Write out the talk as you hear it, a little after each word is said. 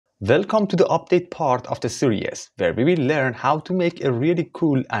Welcome to the update part of the series, where we will learn how to make a really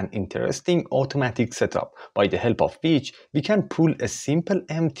cool and interesting automatic setup, by the help of which we can pull a simple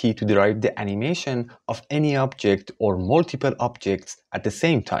empty to derive the animation of any object or multiple objects at the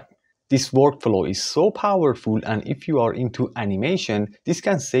same time. This workflow is so powerful, and if you are into animation, this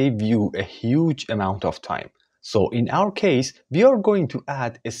can save you a huge amount of time. So in our case, we are going to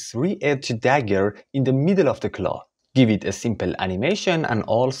add a 3-edged dagger in the middle of the claw. Give it a simple animation and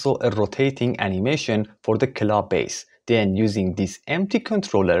also a rotating animation for the claw base. Then using this empty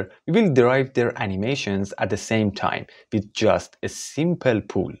controller, we will derive their animations at the same time with just a simple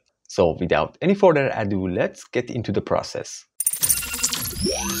pull. So without any further ado, let's get into the process.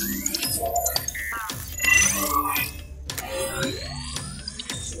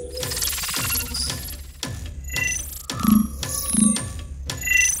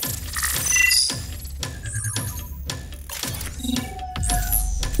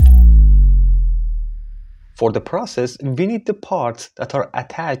 For the process, we need the parts that are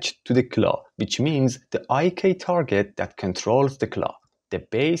attached to the claw, which means the IK target that controls the claw, the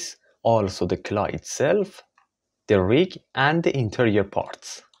base, also the claw itself, the rig, and the interior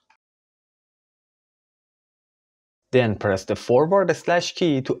parts. Then press the forward/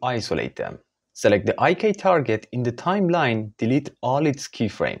 key to isolate them. Select the IK target in the timeline, delete all its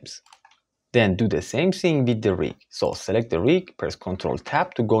keyframes. Then do the same thing with the rig. So select the rig, press Ctrl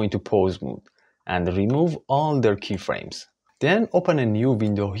Tab to go into pose mode, and remove all their keyframes. Then open a new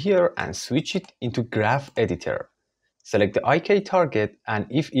window here and switch it into Graph Editor. Select the IK target, and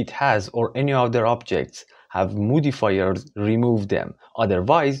if it has or any other objects have modifiers, remove them.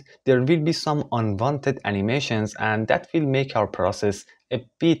 Otherwise, there will be some unwanted animations, and that will make our process a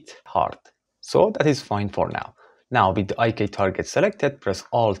bit hard. So that is fine for now. Now with the IK target selected, press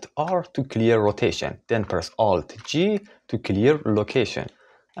Alt R to clear rotation. Then press Alt G to clear location.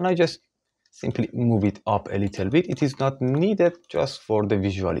 And I just simply move it up a little bit. It is not needed, just for the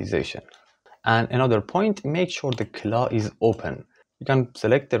visualization. And another point, make sure the claw is open. You can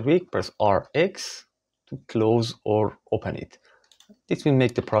select the rig, press RX to close or open it. This will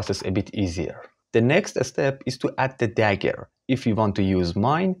make the process a bit easier. The next step is to add the dagger. If you want to use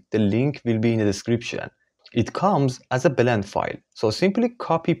mine, the link will be in the description. It comes as a blend file, so simply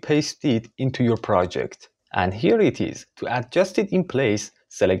copy paste it into your project. And here it is. To adjust it in place,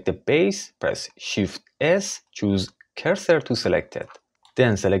 select the base, press Shift S, choose cursor to selected.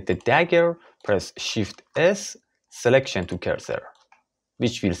 Then select the dagger, press Shift S, selection to cursor,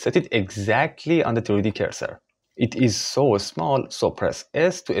 which will set it exactly on the 3D cursor. It is so small, so press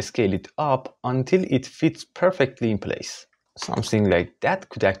S to scale it up until it fits perfectly in place. Something like that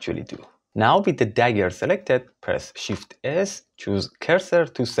could actually do. Now with the dagger selected, press Shift S, choose cursor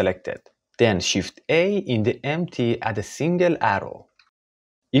to selected. Then Shift A in the empty, add a single arrow.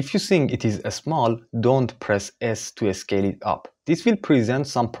 If you think it is small, don't press S to scale it up. This will present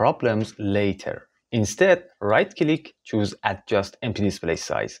some problems later. Instead, right-click, choose Adjust Empty Display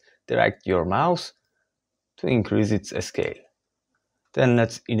Size. Drag your mouse to increase its scale. Then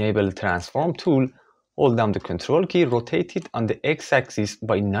let's enable Transform tool. Hold down the Control key, rotate it on the X-axis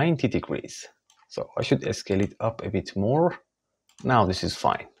by 90 degrees. So I should scale it up a bit more. Now this is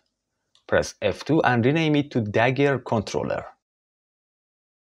fine. Press F2 and rename it to Dagger Controller.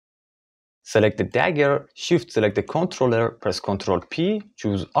 Select the dagger, shift select the controller, press Ctrl P,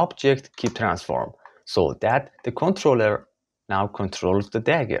 choose Object, Keep Transform, so that the controller now controls the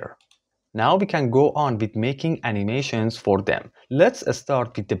dagger. Now we can go on with making animations for them. Let's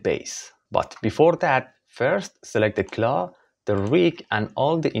start with the base. But before that, first select the claw, the rig, and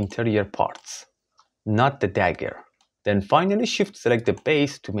all the interior parts, not the dagger. Then finally shift select the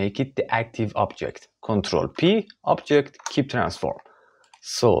base to make it the active object. Ctrl P, Object, Keep Transform,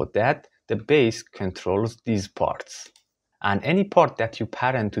 so that the base controls these parts. And any part that you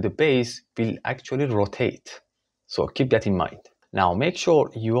parent to the base will actually rotate. So keep that in mind. Now make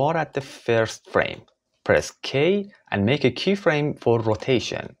sure you are at the first frame. Press K and make a keyframe for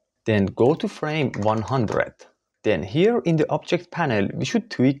rotation. Then go to frame 100. Then here in the object panel, we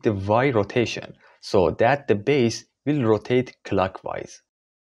should tweak the Y rotation so that the base will rotate clockwise.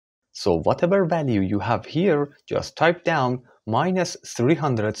 So whatever value you have here, just type down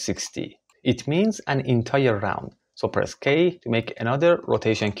 -360. It means an entire round. So press K to make another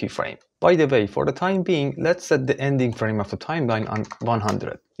rotation keyframe. By the way, for the time being, let's set the ending frame of the timeline on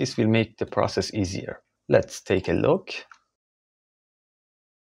 100. This will make the process easier. Let's take a look.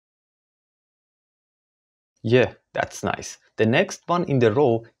 Yeah, that's nice. The next one in the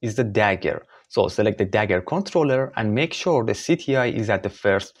row is the dagger. So select the dagger controller and make sure the CTI is at the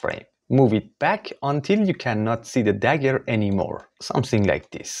first frame. Move it back until you cannot see the dagger anymore. Something like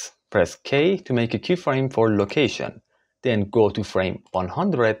this. Press K to make a keyframe for location. Then go to frame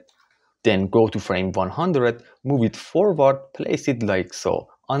 100. Then go to frame 100, move it forward, place it like so,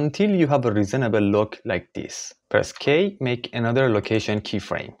 until you have a reasonable look like this. Press K, make another location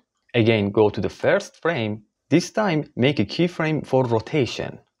keyframe. Again, go to the first frame. This time, make a keyframe for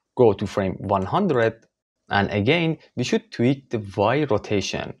rotation. Go to frame 100, and again, we should tweak the Y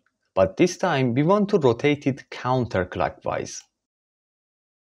rotation. But this time, we want to rotate it counterclockwise.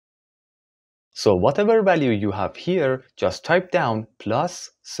 So whatever value you have here, just type down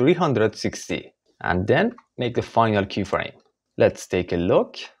plus 360 and then make the final keyframe. Let's take a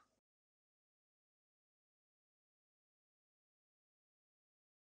look.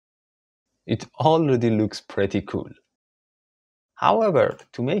 It already looks pretty cool. However,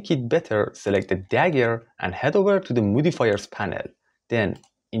 to make it better, select the dagger and head over to the modifiers panel. Then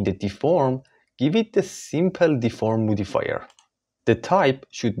in the deform, give it the simple deform modifier. The type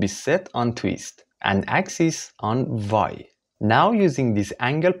should be set on twist and axis on Y. Now using this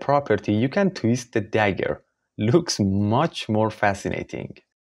angle property, you can twist the dagger. Looks much more fascinating.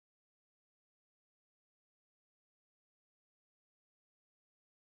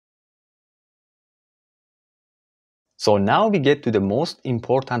 So now we get to the most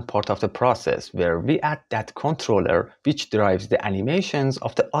important part of the process where we add that controller which drives the animations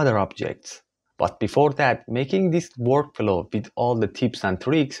of the other objects. But before that, making this workflow with all the tips and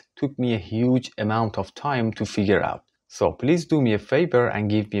tricks took me a huge amount of time to figure out. So please do me a favor and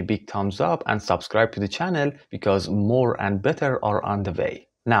give me a big thumbs up and subscribe to the channel because more and better are on the way.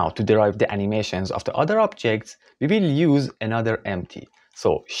 Now to derive the animations of the other objects, we will use another empty.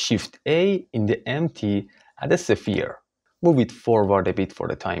 So Shift A in the empty, add a sphere. Move it forward a bit for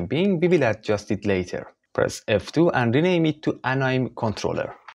the time being, we will adjust it later. Press F2 and rename it to Anime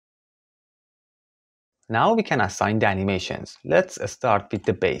Controller. Now we can assign the animations. Let's start with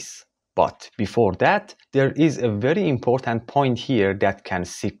the base. But before that, there is a very important point here that can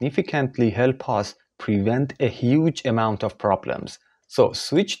significantly help us prevent a huge amount of problems. So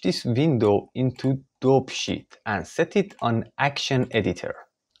switch this window into Dope Sheet and set it on Action Editor.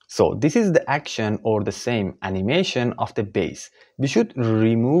 So this is the action or the same animation of the base. We should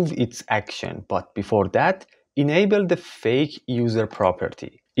remove its action, but before that, enable the fake user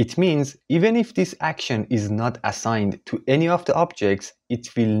property. It means even if this action is not assigned to any of the objects, it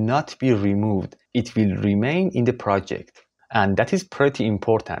will not be removed. It will remain in the project. And that is pretty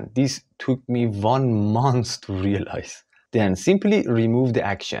important. This took me 1 month to realize. Then simply remove the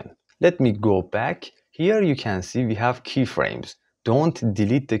action. Let me go back. Here you can see we have keyframes. Don't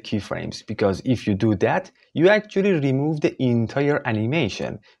delete the keyframes because if you do that, you actually remove the entire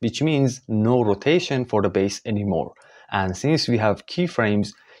animation, which means no rotation for the base anymore. And since we have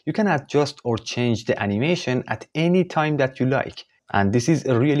keyframes, you can adjust or change the animation at any time that you like. And this is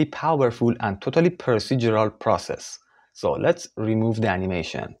a really powerful and totally procedural process. So let's remove the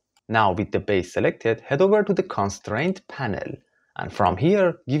animation. Now with the base selected, head over to the constraint panel. And from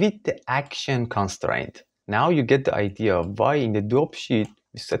here, give it the action constraint. Now you get the idea of why in the dope sheet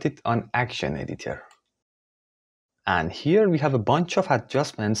we set it on Action Editor. And here we have a bunch of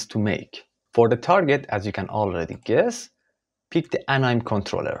adjustments to make. For the target, as you can already guess, pick the Anime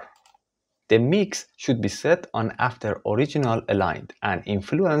controller. The mix should be set on after original aligned and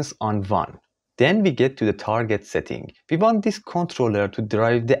influence on 1. Then we get to the target setting. We want this controller to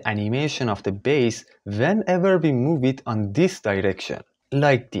drive the animation of the base whenever we move it on this direction,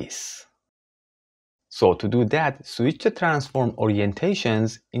 like this. So to do that, switch the transform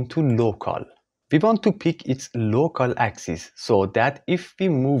orientations into local. We want to pick its local axis so that if we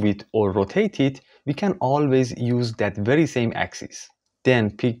move it or rotate it, we can always use that very same axis.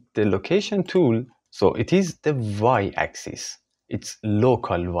 Then pick the location tool, so it is the y-axis. It's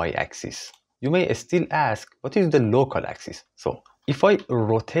local y-axis. You may still ask, what is the local axis? So if I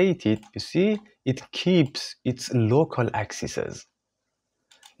rotate it, you see, it keeps its local axes.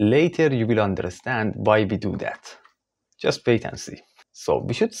 Later you will understand why we do that. Just wait and see. So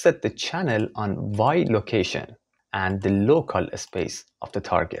we should set the channel on Y location and the local space of the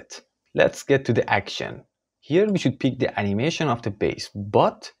target. Let's get to the action. Here we should pick the animation of the base,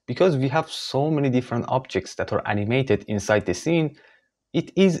 but because we have so many different objects that are animated inside the scene,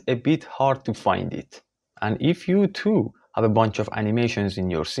 it is a bit hard to find it. And if you too have a bunch of animations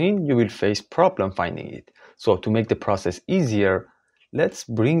in your scene, you will face problem finding it. So to make the process easier, let's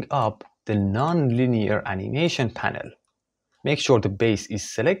bring up the non-linear animation panel. Make sure the base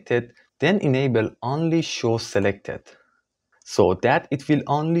is selected, then enable only show selected so that it will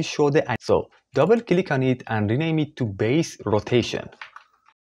only show the. So double click on it and rename it to base rotation.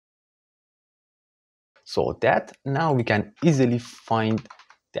 so that now we can easily find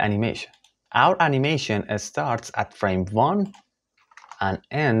the animation. Our animation starts at frame 1 and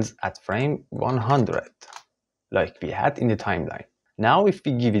ends at frame 100, like we had in the timeline. Now if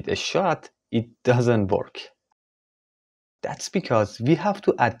we give it a shot, it doesn't work. That's because we have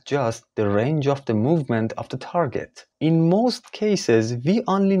to adjust the range of the movement of the target. In most cases, we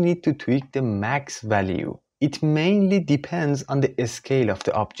only need to tweak the max value. It mainly depends on the scale of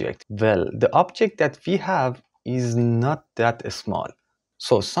the object. Well, the object that we have is not that small.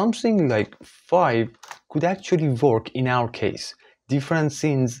 So something like 5 could actually work in our case. Different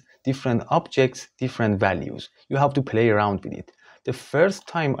scenes, different objects, different values. You have to play around with it. The first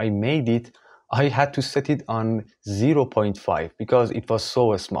time I made it, I had to set it on 0.5 because it was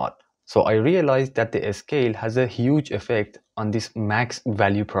so small. So I realized that the scale has a huge effect on this max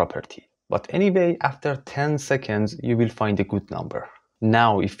value property. But anyway, after 10 seconds, you will find a good number.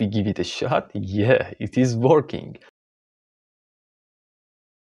 Now, if we give it a shot, yeah, it is working.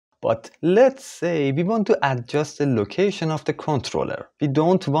 But let's say we want to adjust the location of the controller. We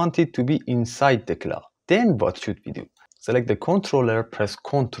don't want it to be inside the claw. Then what should we do? Select the controller, press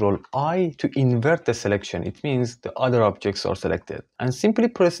Ctrl I to invert the selection. It means the other objects are selected. And simply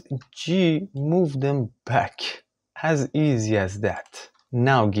press G, move them back. As easy as that.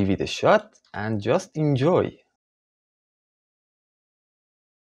 Now give it a shot and just enjoy.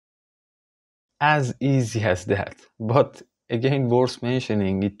 As easy as that. But again, worth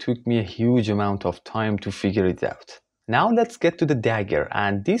mentioning, it took me a huge amount of time to figure it out. Now let's get to the dagger,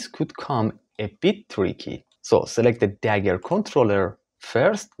 and this could come a bit tricky. So select the dagger controller.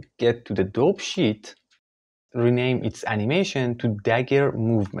 First, get to the dope sheet, rename its animation to dagger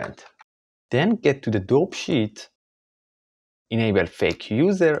movement. Then get to the dope sheet, enable fake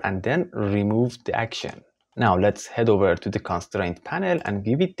user, and then remove the action. Now let's head over to the constraint panel and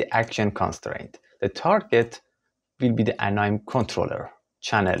give it the action constraint. The target will be the anim controller.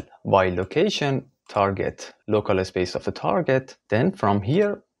 Channel Y location, target, local space of the target. Then from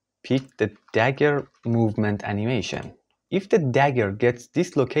here, pick the dagger movement animation. If the dagger gets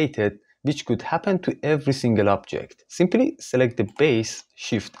dislocated, which could happen to every single object, simply select the base,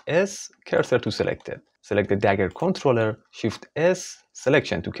 Shift S, cursor to selected. Select the dagger controller, Shift S,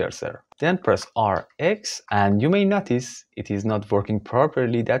 selection to cursor. Then press RX, and you may notice it is not working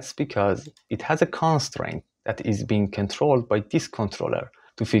properly. That's because it has a constraint that is being controlled by this controller.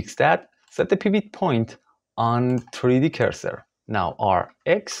 To fix that, set the pivot point on 3D cursor. Now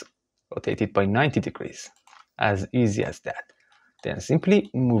RX, rotate it by 90 degrees. As easy as that. Then simply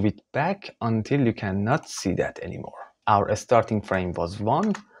move it back until you cannot see that anymore. Our starting frame was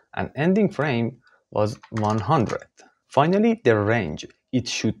 1 and ending frame was 100. Finally, the range. It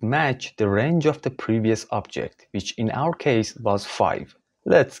should match the range of the previous object, which in our case was 5.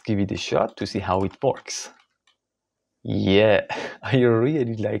 Let's give it a shot to see how it works. Yeah, I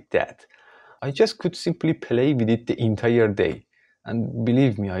really like that. I just could simply play with it the entire day. And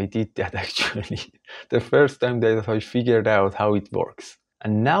believe me, I did that actually. The first time that I figured out how it works.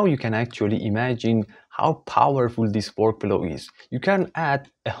 And now you can actually imagine how powerful this workflow is. You can add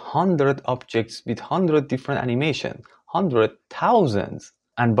 100 objects with 100 different animations, 100 thousands.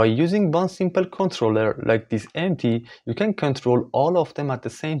 And by using one simple controller like this empty, you can control all of them at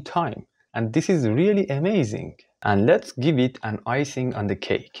the same time. And this is really amazing. And let's give it an icing on the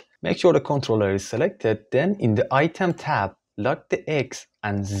cake. Make sure the controller is selected, then in the item tab, lock the X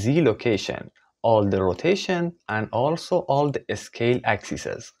and Z location, all the rotation and also all the scale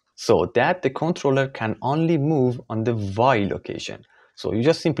axes, so that the controller can only move on the Y location. So you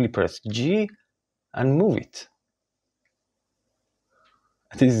just simply press G and move it.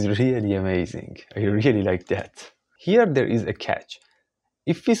 This is really amazing. I really like that. Here there is a catch.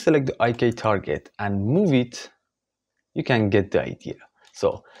 If we select the IK target and move it, you can get the idea.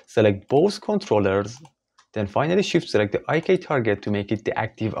 So select both controllers, then finally shift select the IK target to make it the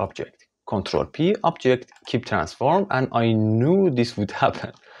active object. Control P, object, keep transform, and I knew this would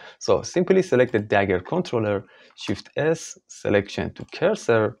happen. So simply select the dagger controller, Shift S, selection to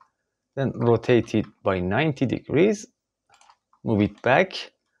cursor, then rotate it by 90 degrees, move it back,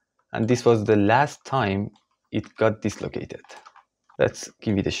 and this was the last time it got dislocated. Let's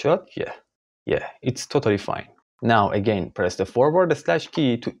give it a shot. Yeah, it's totally fine. Now again, press the /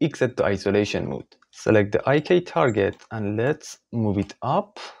 key to exit the isolation mode. Select the IK target and let's move it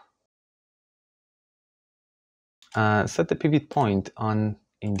up. Set the pivot point on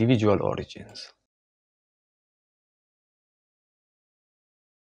individual origins.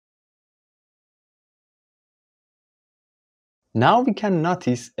 Now we can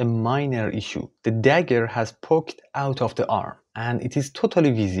notice a minor issue. The dagger has poked out of the arm and it is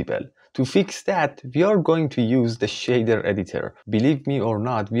totally visible. To fix that, we are going to use the shader editor. Believe me or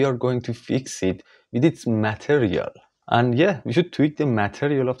not, we are going to fix it with its material. And yeah, we should tweak the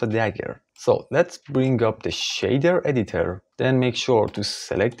material of the dagger. So let's bring up the shader editor, then make sure to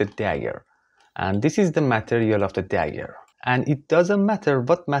select the dagger. And this is the material of the dagger. And it doesn't matter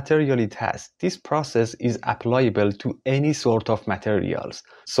what material it has. This process is applicable to any sort of materials.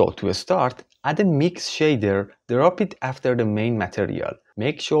 So to start, add a mix shader, drop it after the main material.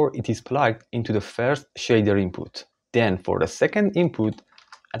 Make sure it is plugged into the first shader input. Then for the second input,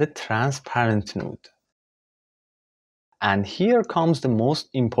 add a transparent node. And here comes the most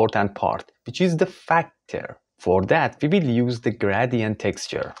important part, which is the factor. For that, we will use the gradient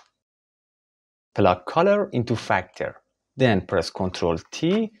texture. Plug color into factor. Then press Ctrl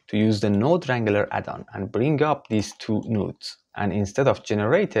T to use the Node Wrangler add-on and bring up these two nodes. And instead of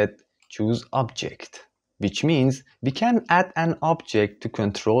generated, choose object, which means we can add an object to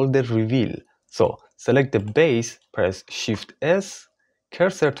control the reveal. So select the base, press Shift S,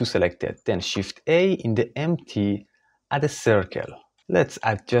 cursor to selected, then Shift A in the empty, add a circle. Let's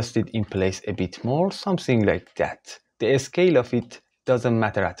adjust it in place a bit more, something like that. The scale of it doesn't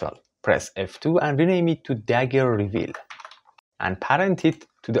matter at all. Press F2 and rename it to Dagger Reveal and parent it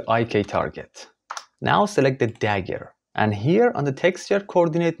to the IK target. Now select the dagger, and here on the texture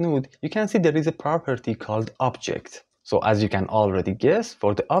coordinate node you can see there is a property called object. So as you can already guess,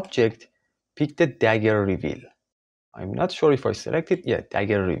 for the object pick the dagger reveal. I'm not sure if I selected, yeah,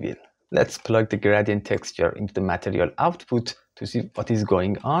 dagger reveal. Let's plug the gradient texture into the material output to see what is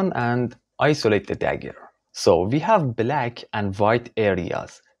going on and isolate the dagger. So we have black and white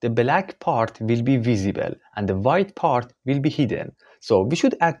areas. The black part will be visible and the white part will be hidden. So we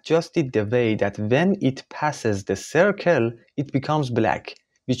should adjust it the way that when it passes the circle, it becomes black,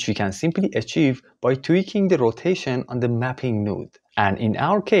 which we can simply achieve by tweaking the rotation on the mapping node. And in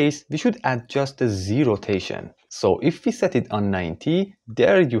our case, we should adjust the Z rotation. So if we set it on 90,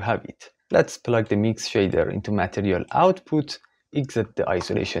 there you have it. Let's plug the mix shader into material output, exit the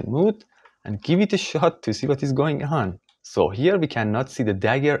isolation mode, and give it a shot to see what is going on. So here we cannot see the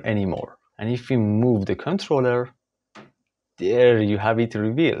dagger anymore. And if we move the controller, there you have it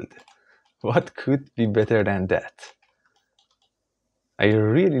revealed. What could be better than that? I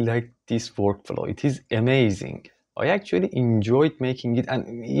really like this workflow. It is amazing. I actually enjoyed making it,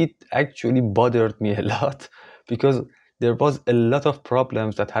 and it actually bothered me a lot because there was a lot of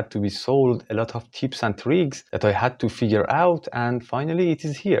problems that had to be solved, a lot of tips and tricks that I had to figure out, and finally it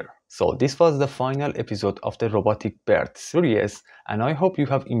is here. So this was the final episode of the Robotic Bird series, and I hope you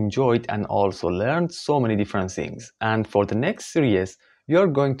have enjoyed and also learned so many different things. And for the next series, we are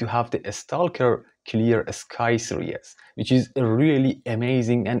going to have the Stalker Clear Sky series, which is really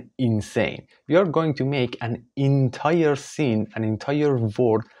amazing and insane. We are going to make an entire scene, an entire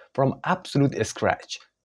world from absolute scratch.